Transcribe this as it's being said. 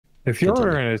If you're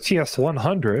Continue. ordering a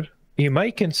TS100, you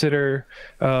might consider,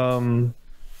 I don't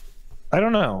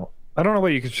know. I don't know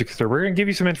what you could consider. We're going to give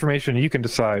you some information. And you can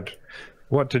decide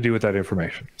what to do with that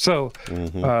information. So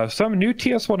some new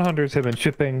TS100s have been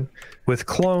shipping with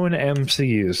Clone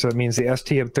MCUs. So that means the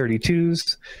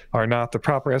STM32s are not the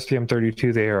proper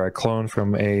STM32. They are a clone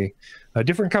from a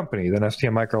different company than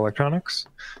STM Microelectronics.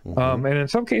 And in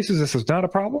some cases, this is not a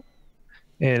problem.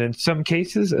 And in some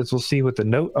cases, as we'll see with the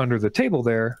note under the table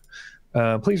there,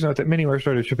 please note that Miniware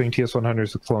started shipping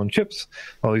TS100s with clone chips.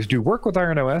 While these do work with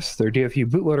Iron OS, their DFU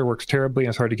bootloader works terribly and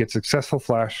it's hard to get successful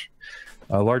flash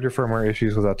larger firmware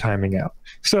issues without timing out.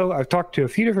 So I've talked to a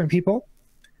few different people.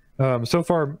 So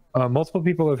far, multiple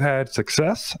people have had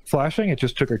success flashing. It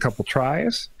just took a couple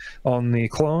tries on the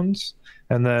clones.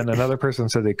 And then another person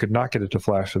said they could not get it to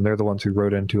flash, and they're the ones who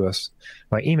wrote into us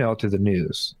by email to the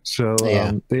news. So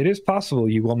it is possible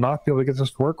you will not be able to get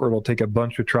this to work, or it'll take a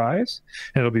bunch of tries,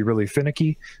 and it'll be really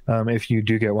finicky if you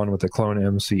do get one with the Clone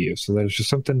MCU. So that is just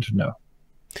something to know.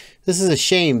 This is a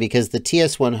shame because the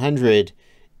TS100,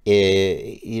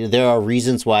 there are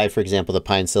reasons why, for example, the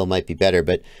Pine Sil might be better,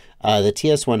 but the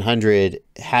TS100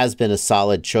 has been a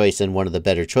solid choice and one of the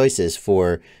better choices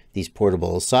for these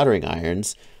portable soldering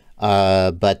irons.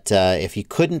 But if you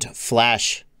couldn't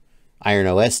flash Iron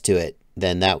OS to it,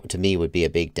 then that to me would be a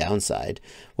big downside.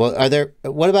 Well,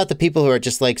 what about the people who are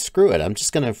just like, screw it,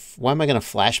 why am I gonna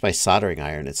flash my soldering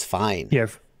iron? It's fine. Yeah,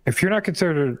 if you're not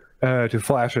considered to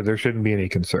flash it, there shouldn't be any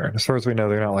concern. As far as we know,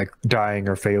 they're not like dying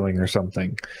or failing or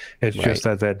something. It's just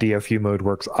that DFU mode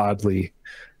works oddly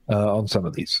on some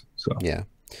of these. So yeah.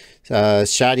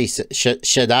 Shaddai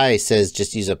says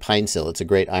just use a Pine Sil. It's a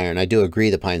great iron. I do agree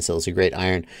the Pine Sil is a great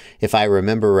iron. If I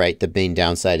remember right, the main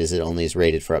downside is it only is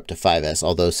rated for up to 5S,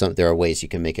 although there are ways you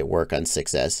can make it work on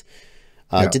 6S.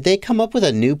 Did they come up with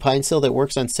a new Pine Sil that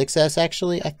works on 6S,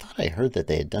 actually? I thought I heard that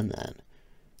they had done that,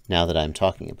 now that I'm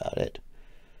talking about it.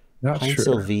 Pine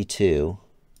Sil V2.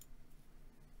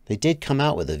 They did come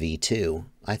out with a V2.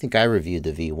 I think I reviewed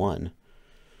the V1.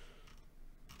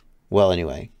 Well,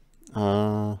 anyway.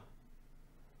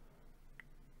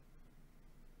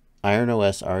 Iron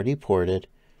OS already ported. It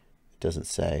doesn't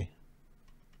say.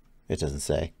 It doesn't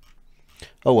say.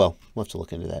 Oh, well, we'll have to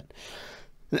look into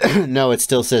that. No, it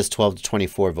still says 12 to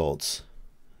 24 volts,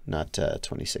 not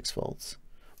 26 volts.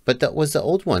 But that was the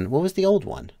old one. What was the old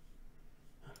one?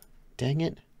 Dang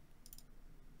it.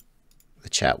 The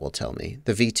chat will tell me.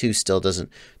 The V2 still doesn't.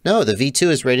 No, the V2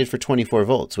 is rated for 24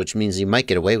 volts, which means you might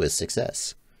get away with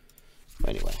 6S.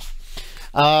 Anyway.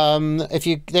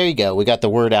 There you go. We got the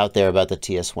word out there about the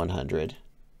TS100.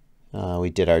 We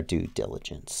did our due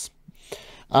diligence.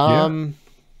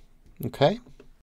 Okay.